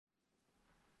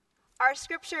Our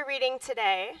scripture reading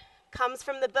today comes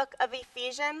from the book of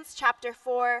Ephesians, chapter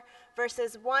 4,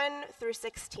 verses 1 through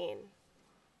 16.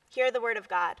 Hear the word of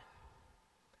God.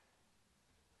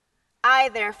 I,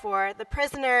 therefore, the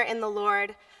prisoner in the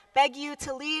Lord, beg you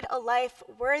to lead a life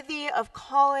worthy of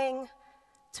calling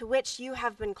to which you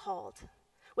have been called,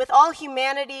 with all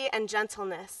humanity and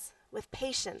gentleness, with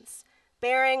patience,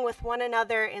 bearing with one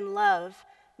another in love,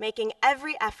 making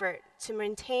every effort to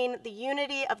maintain the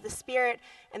unity of the Spirit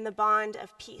in the bond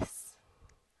of peace.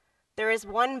 There is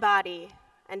one body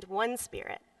and one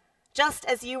Spirit, just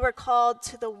as you were called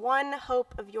to the one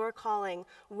hope of your calling,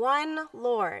 one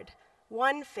Lord,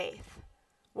 one faith,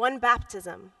 one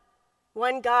baptism,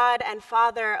 one God and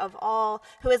Father of all,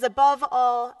 who is above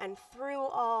all and through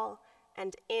all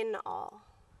and in all.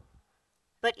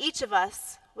 But each of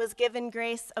us was given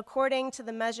grace according to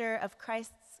the measure of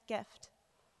Christ's gift.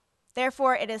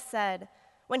 Therefore it is said,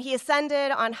 when he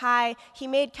ascended on high, he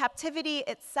made captivity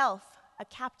itself a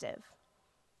captive.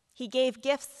 He gave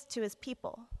gifts to his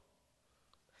people.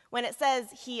 When it says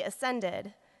he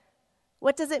ascended,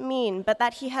 what does it mean but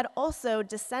that he had also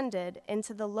descended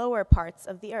into the lower parts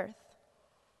of the earth?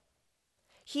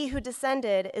 He who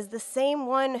descended is the same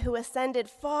one who ascended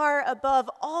far above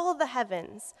all the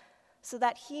heavens, so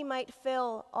that he might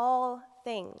fill all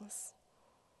things.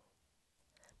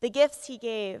 The gifts he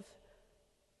gave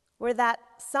were that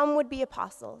some would be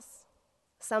apostles,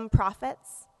 some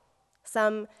prophets,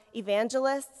 some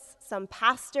evangelists, some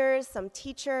pastors, some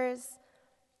teachers,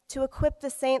 to equip the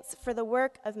saints for the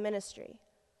work of ministry,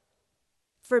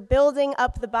 for building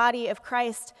up the body of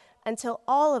Christ until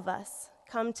all of us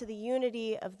come to the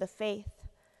unity of the faith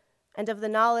and of the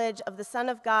knowledge of the Son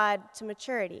of God, to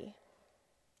maturity,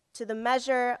 to the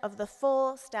measure of the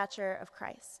full stature of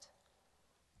Christ.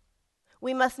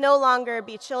 We must no longer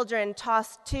be children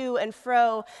tossed to and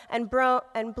fro and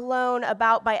blown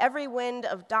about by every wind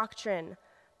of doctrine,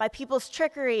 by people's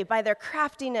trickery, by their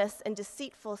craftiness and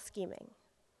deceitful scheming.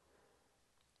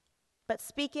 But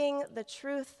speaking the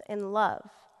truth in love,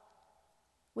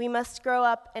 we must grow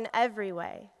up in every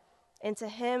way into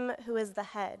him who is the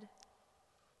head,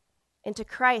 into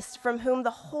Christ, from whom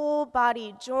the whole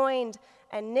body, joined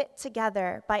and knit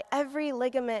together by every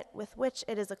ligament with which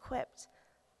it is equipped,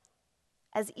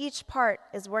 as each part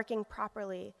is working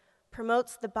properly,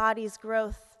 promotes the body's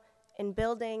growth in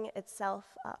building itself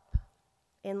up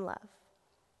in love.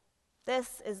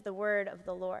 This is the word of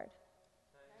the Lord.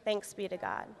 Thanks be to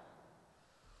God.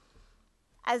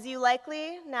 As you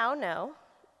likely now know,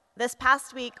 this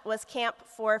past week was Camp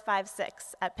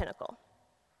 456 at Pinnacle.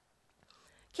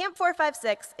 Camp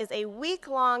 456 is a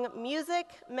week-long music,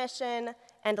 mission,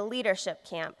 and leadership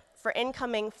camp for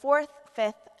incoming 4th,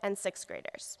 5th, and 6th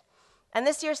graders. And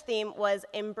this year's theme was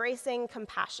Embracing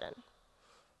Compassion.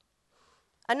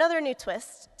 Another new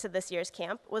twist to this year's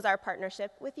camp was our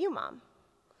partnership with UMOM.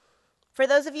 For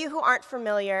those of you who aren't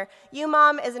familiar,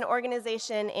 UMOM is an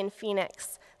organization in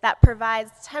Phoenix that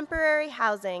provides temporary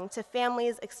housing to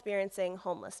families experiencing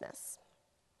homelessness.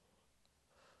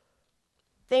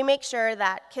 They make sure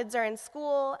that kids are in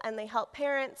school and they help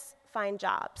parents find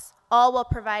jobs, all while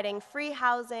providing free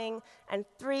housing and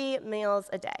 3 meals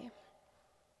a day.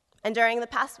 And during the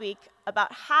past week,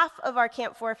 about half of our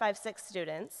Camp 456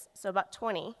 students, so about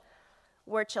 20,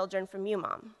 were children from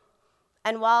UMOM.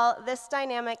 And while this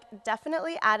dynamic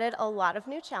definitely added a lot of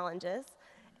new challenges,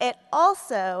 it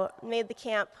also made the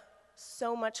camp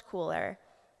so much cooler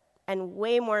and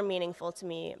way more meaningful to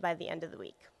me by the end of the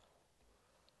week.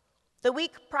 The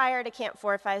week prior to Camp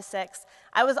 456,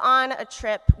 I was on a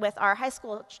trip with our high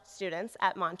school students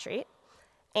at Montreat,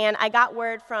 and I got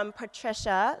word from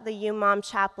Patricia, the UMOM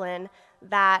chaplain,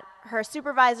 that her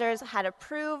supervisors had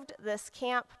approved this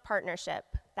camp partnership,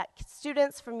 that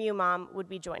students from UMOM would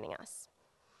be joining us.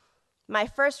 My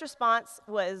first response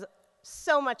was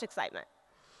so much excitement.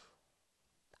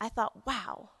 I thought,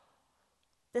 wow,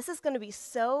 this is going to be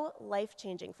so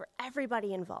life-changing for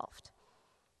everybody involved.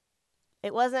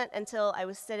 It wasn't until I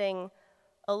was sitting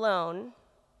alone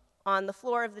on the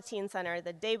floor of the teen center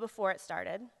the day before it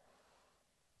started,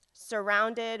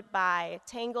 surrounded by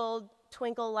tangled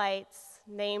twinkle lights,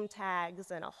 name tags,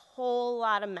 and a whole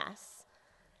lot of mess,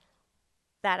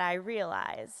 that I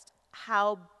realized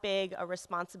how big a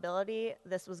responsibility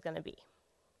this was going to be.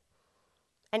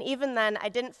 And even then, I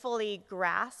didn't fully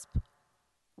grasp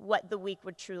what the week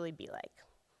would truly be like.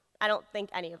 I don't think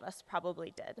any of us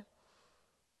probably did.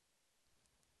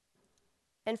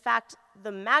 In fact,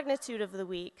 the magnitude of the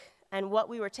week and what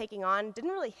we were taking on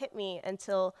didn't really hit me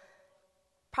until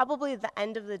probably the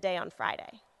end of the day on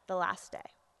Friday, the last day.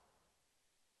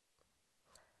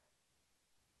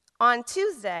 On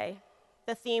Tuesday,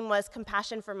 the theme was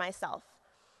compassion for myself.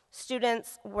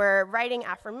 Students were writing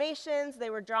affirmations, they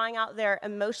were drawing out their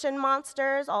emotion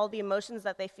monsters, all the emotions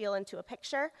that they feel into a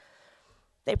picture.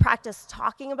 They practiced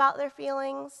talking about their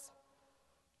feelings.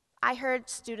 I heard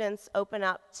students open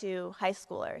up to high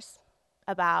schoolers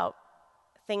about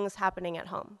things happening at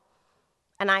home.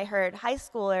 And I heard high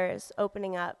schoolers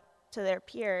opening up to their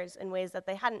peers in ways that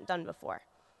they hadn't done before.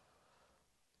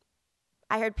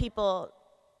 I heard people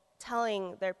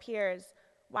telling their peers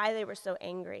why they were so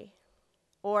angry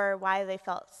or why they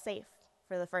felt safe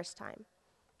for the first time.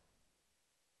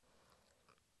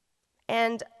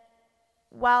 And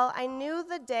while I knew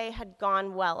the day had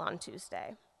gone well on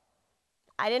Tuesday,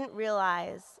 I didn't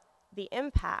realize the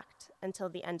impact until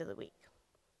the end of the week.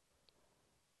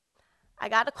 I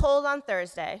got a cold on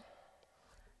Thursday,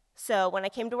 so when I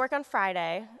came to work on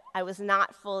Friday, I was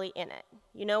not fully in it.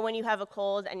 You know when you have a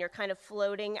cold and you're kind of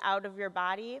floating out of your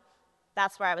body?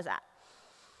 That's where I was at.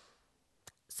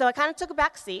 So I kind of took a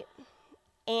back seat,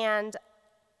 and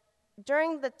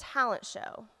during the talent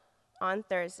show on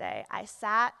Friday, I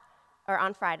sat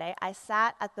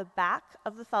at the back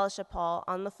of the fellowship hall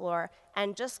on the floor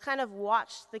and just kind of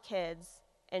watched the kids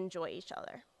enjoy each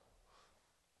other.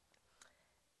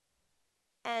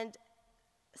 And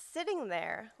sitting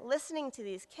there, listening to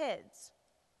these kids,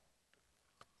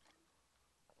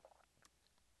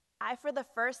 I, for the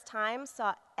first time,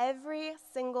 saw every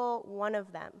single one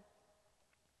of them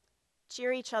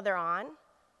cheer each other on,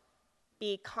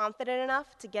 be confident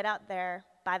enough to get out there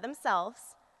by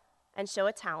themselves and show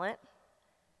a talent,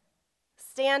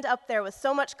 stand up there with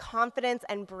so much confidence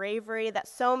and bravery that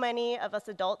so many of us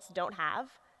adults don't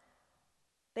have.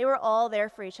 They were all there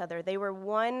for each other. They were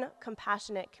one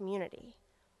compassionate community.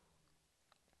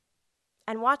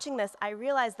 And watching this, I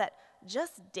realized that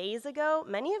just days ago,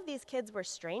 many of these kids were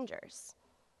strangers,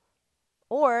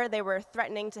 or they were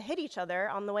threatening to hit each other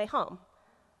on the way home.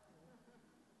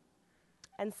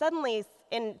 And suddenly,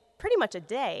 in pretty much a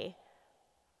day,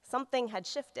 something had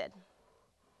shifted.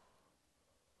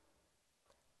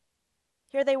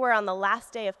 Here they were on the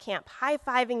last day of camp,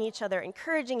 high-fiving each other,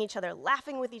 encouraging each other,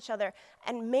 laughing with each other,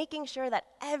 and making sure that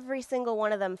every single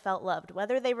one of them felt loved,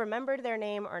 whether they remembered their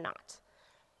name or not.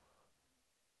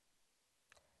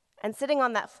 And sitting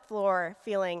on that floor,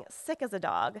 feeling sick as a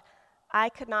dog, I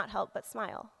could not help but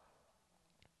smile.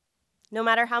 No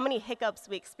matter how many hiccups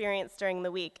we experienced during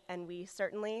the week, and we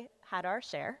certainly had our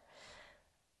share,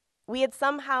 we had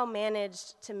somehow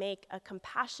managed to make a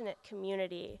compassionate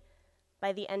community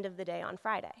by the end of the day on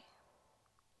Friday.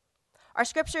 Our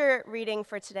scripture reading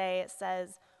for today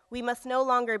says, "We must no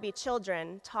longer be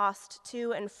children, tossed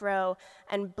to and fro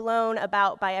and blown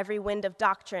about by every wind of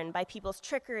doctrine, by people's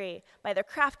trickery, by their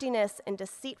craftiness and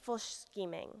deceitful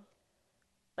scheming.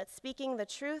 But speaking the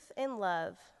truth in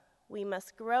love, we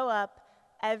must grow up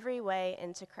every way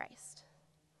into Christ."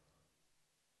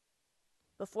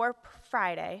 Before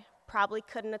Friday, probably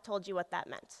couldn't have told you what that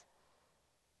meant.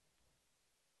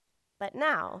 But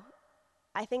now,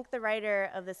 I think the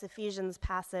writer of this Ephesians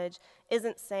passage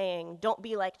isn't saying, don't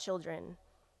be like children.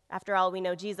 After all, we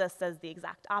know Jesus says the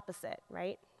exact opposite,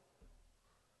 right?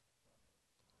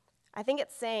 I think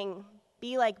it's saying,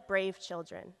 be like brave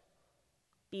children.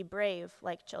 Be brave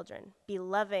like children. Be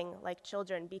loving like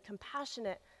children. Be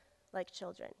compassionate like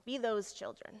children. Be those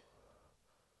children.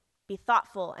 Be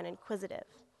thoughtful and inquisitive.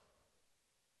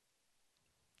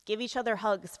 Give each other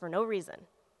hugs for no reason.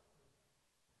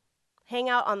 Hang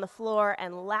out on the floor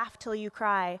and laugh till you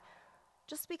cry,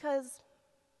 just because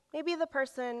maybe the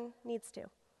person needs to.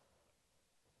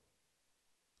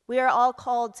 We are all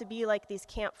called to be like these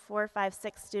Camp 4, 5,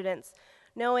 6 students,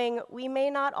 knowing we may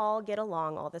not all get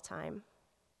along all the time,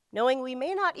 knowing we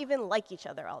may not even like each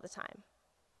other all the time,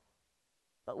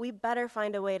 but we better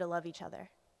find a way to love each other.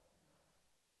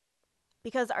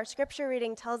 Because our scripture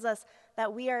reading tells us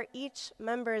that we are each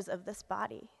members of this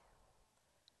body,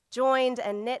 joined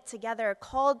and knit together,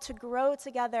 called to grow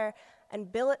together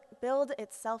and build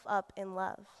itself up in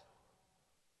love.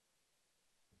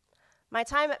 My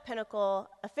time at Pinnacle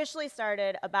officially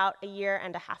started about a year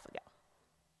and a half ago.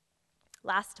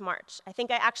 Last March. I think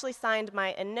I actually signed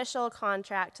my initial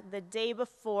contract the day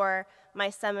before my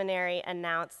seminary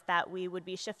announced that we would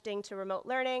be shifting to remote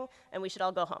learning and we should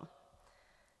all go home.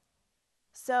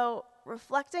 So,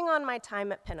 reflecting on my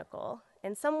time at Pinnacle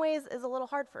in some ways is a little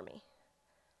hard for me.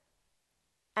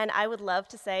 And I would love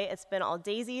to say it's been all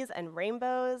daisies and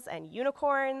rainbows and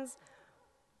unicorns,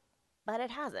 but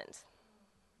it hasn't.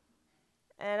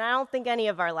 And I don't think any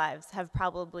of our lives have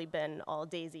probably been all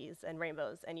daisies and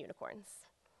rainbows and unicorns.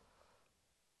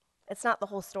 It's not the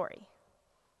whole story.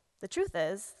 The truth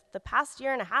is, the past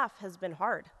year and a half has been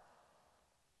hard.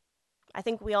 I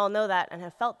think we all know that and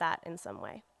have felt that in some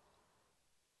way.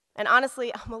 And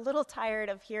honestly, I'm a little tired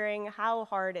of hearing how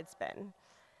hard it's been.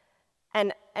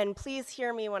 And please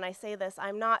hear me when I say this.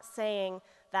 I'm not saying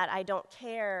that I don't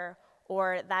care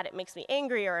or that it makes me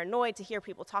angry or annoyed to hear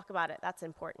people talk about it. That's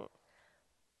important.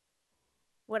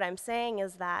 What I'm saying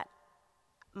is that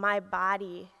my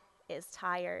body is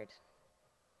tired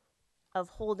of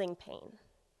holding pain.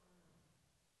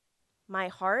 My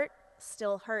heart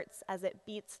still hurts as it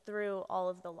beats through all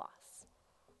of the loss.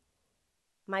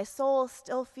 My soul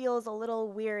still feels a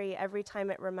little weary every time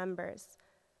it remembers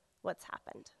what's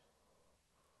happened.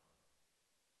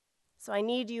 So I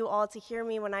need you all to hear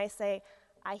me when I say,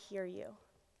 I hear you,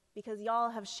 because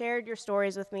y'all have shared your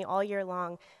stories with me all year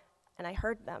long, and I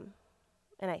heard them,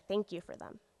 and I thank you for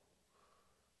them.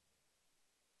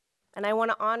 And I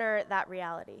want to honor that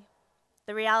reality,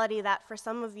 the reality that for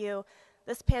some of you,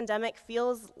 this pandemic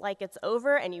feels like it's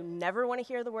over and you never want to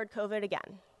hear the word COVID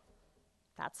again.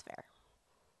 That's fair.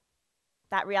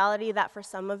 That reality that for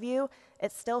some of you,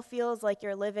 it still feels like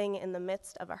you're living in the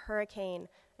midst of a hurricane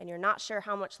and you're not sure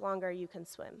how much longer you can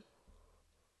swim.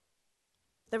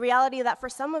 The reality that for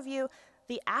some of you,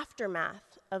 the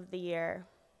aftermath of the year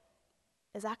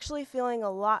is actually feeling a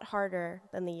lot harder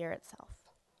than the year itself.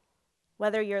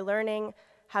 Whether you're learning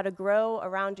how to grow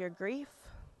around your grief,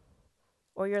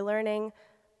 or you're learning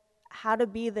how to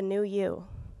be the new you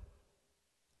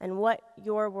and what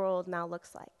your world now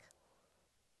looks like.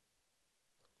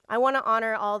 I want to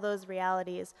honor all those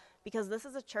realities because this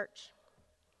is a church,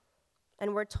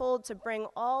 and we're told to bring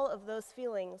all of those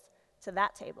feelings to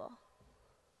that table.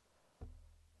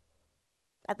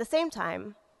 At the same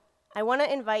time, I want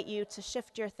to invite you to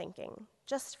shift your thinking,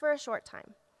 just for a short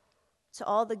time, to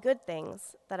all the good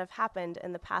things that have happened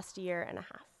in the past year and a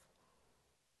half.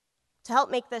 To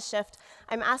help make this shift,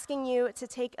 I'm asking you to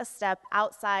take a step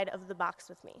outside of the box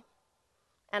with me.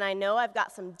 And I know I've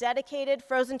got some dedicated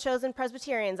Frozen Chosen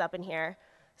Presbyterians up in here,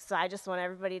 so I just want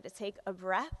everybody to take a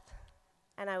breath,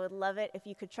 and I would love it if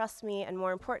you could trust me, and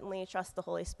more importantly, trust the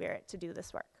Holy Spirit to do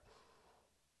this work.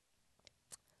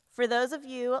 For those of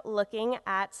you looking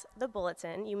at the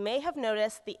bulletin, you may have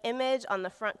noticed the image on the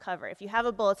front cover. If you have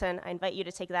a bulletin, I invite you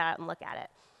to take that out and look at it.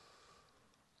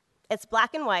 It's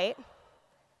black and white,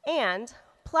 and,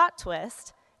 plot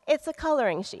twist, it's a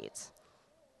coloring sheet.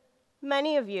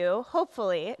 Many of you,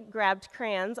 hopefully, grabbed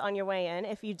crayons on your way in.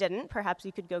 If you didn't, perhaps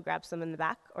you could go grab some in the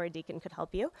back, or a deacon could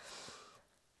help you.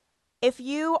 If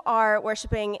you are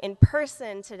worshiping in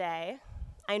person today,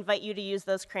 I invite you to use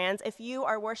those crayons. If you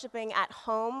are worshiping at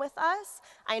home with us,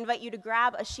 I invite you to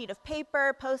grab a sheet of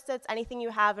paper, Post-its, anything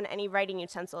you have, and any writing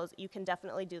utensils. You can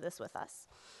definitely do this with us.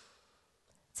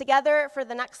 Together, for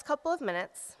the next couple of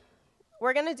minutes,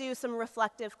 we're going to do some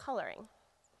reflective coloring.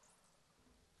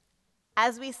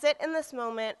 As we sit in this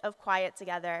moment of quiet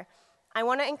together, I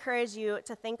want to encourage you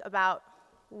to think about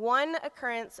one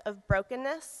occurrence of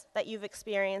brokenness that you've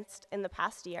experienced in the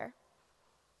past year,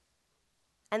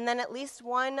 and then at least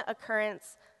one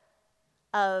occurrence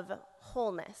of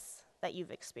wholeness that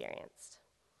you've experienced.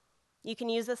 You can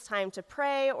use this time to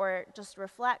pray or just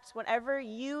reflect, whatever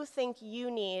you think you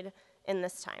need in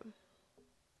this time.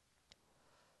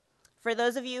 For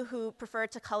those of you who prefer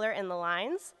to color in the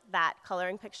lines, that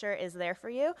coloring picture is there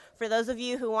for you. For those of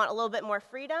you who want a little bit more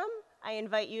freedom, I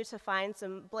invite you to find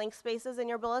some blank spaces in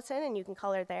your bulletin and you can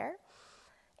color there.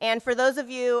 And for those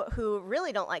of you who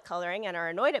really don't like coloring and are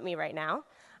annoyed at me right now,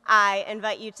 I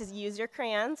invite you to use your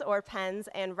crayons or pens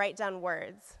and write down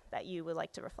words that you would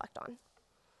like to reflect on.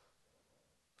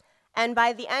 And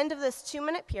by the end of this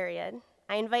 2-minute period,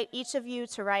 I invite each of you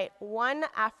to write one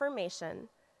affirmation,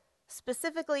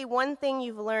 specifically one thing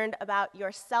you've learned about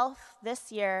yourself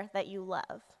this year that you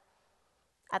love,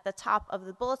 at the top of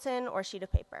the bulletin or sheet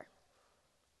of paper.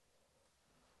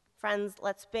 Friends,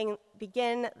 let's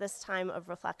begin this time of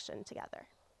reflection together.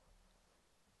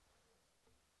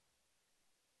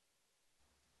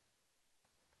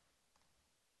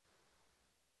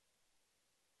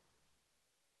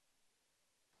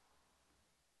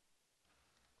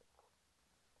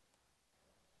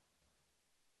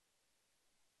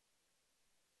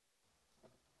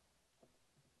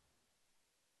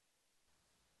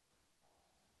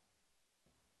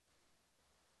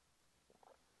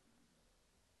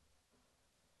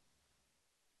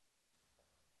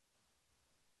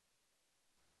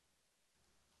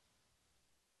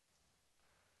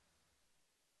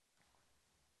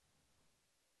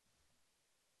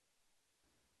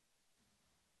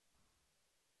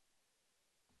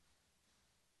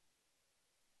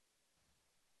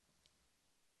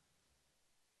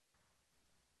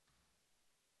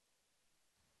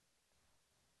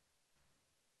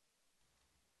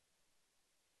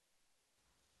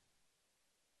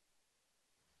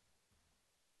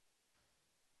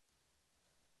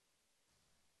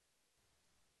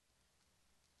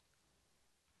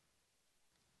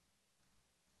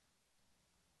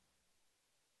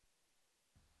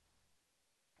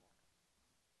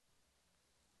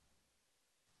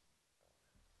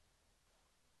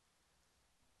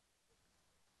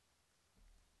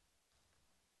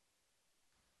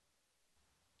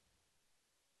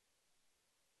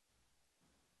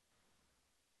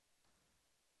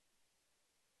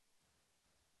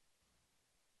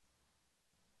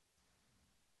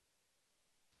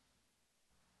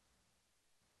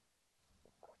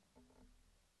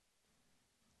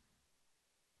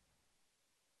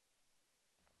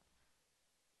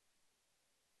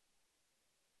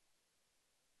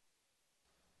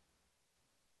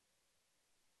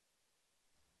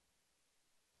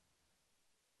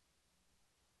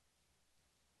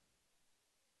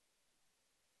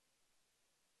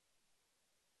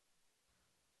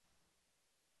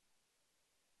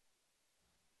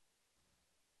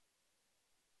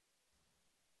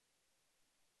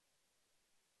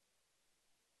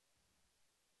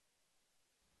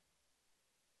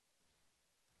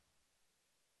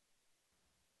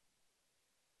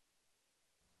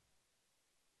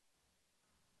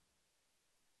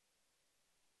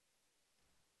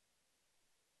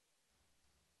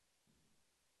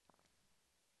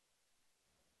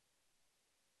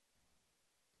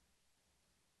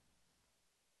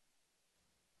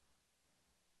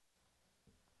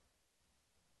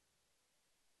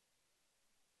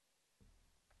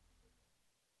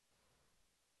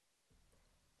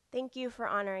 Thank you for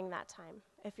honoring that time.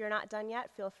 If you're not done yet,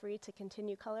 feel free to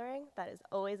continue coloring. That is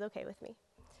always okay with me.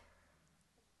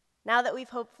 Now that we've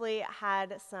hopefully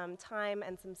had some time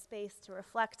and some space to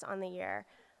reflect on the year,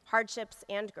 hardships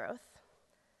and growth,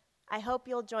 I hope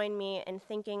you'll join me in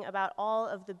thinking about all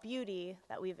of the beauty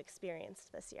that we've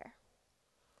experienced this year.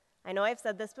 I know I've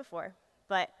said this before,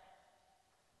 but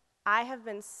I have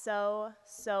been so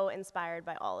inspired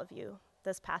by all of you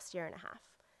this past year and a half.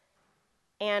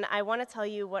 And I want to tell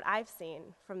you what I've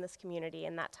seen from this community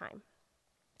in that time.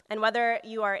 And whether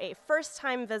you are a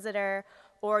first-time visitor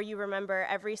or you remember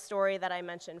every story that I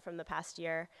mentioned from the past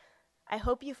year, I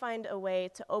hope you find a way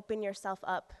to open yourself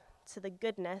up to the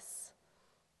goodness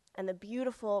and the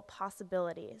beautiful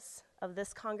possibilities of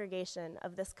this congregation,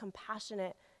 of this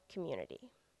compassionate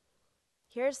community.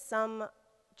 Here's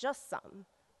just some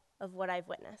of what I've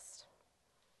witnessed.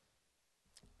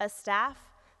 A staff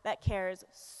that cares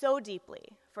so deeply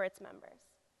for its members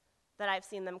that I've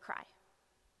seen them cry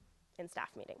in staff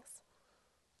meetings.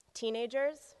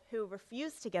 Teenagers who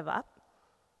refuse to give up,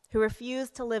 who refuse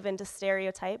to live into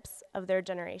stereotypes of their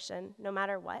generation, no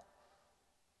matter what.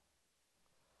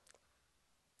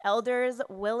 Elders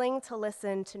willing to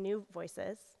listen to new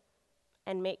voices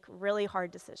and make really hard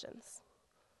decisions.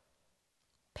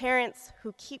 Parents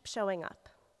who keep showing up,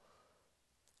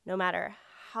 no matter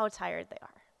how tired they are.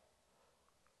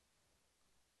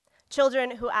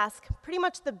 Children who ask pretty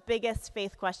much the biggest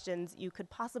faith questions you could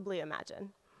possibly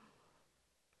imagine.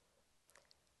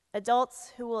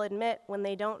 Adults who will admit when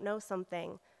they don't know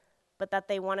something, but that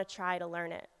they want to try to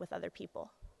learn it with other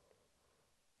people.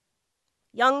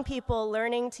 Young people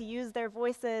learning to use their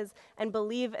voices and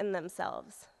believe in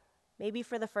themselves, maybe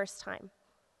for the first time.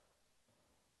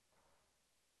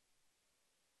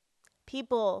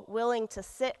 People willing to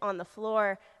sit on the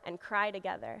floor and cry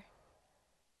together.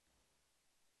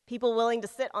 People willing to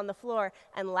sit on the floor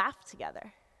and laugh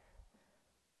together.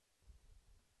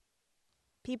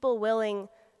 People willing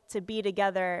to be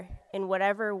together in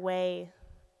whatever way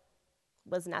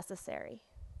was necessary.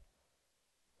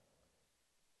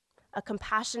 A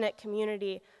compassionate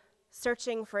community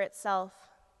searching for itself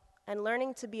and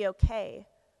learning to be okay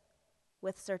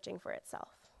with searching for itself.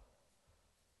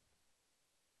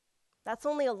 That's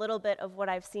only a little bit of what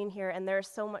I've seen here, and there's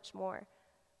so much more.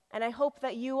 And I hope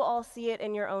that you all see it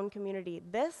in your own community.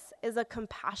 This is a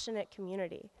compassionate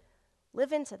community.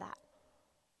 Live into that.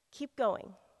 Keep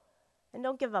going, and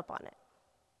don't give up on it.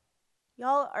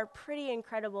 Y'all are pretty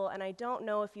incredible, and I don't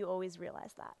know if you always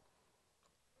realize that.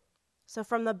 So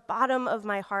from the bottom of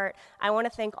my heart, I want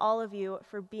to thank all of you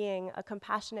for being a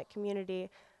compassionate community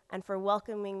and for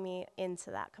welcoming me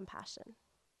into that compassion,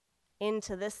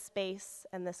 into this space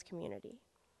and this community.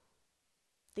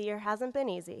 The year hasn't been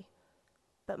easy,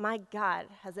 but my God,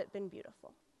 has it been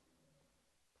beautiful.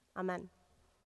 Amen.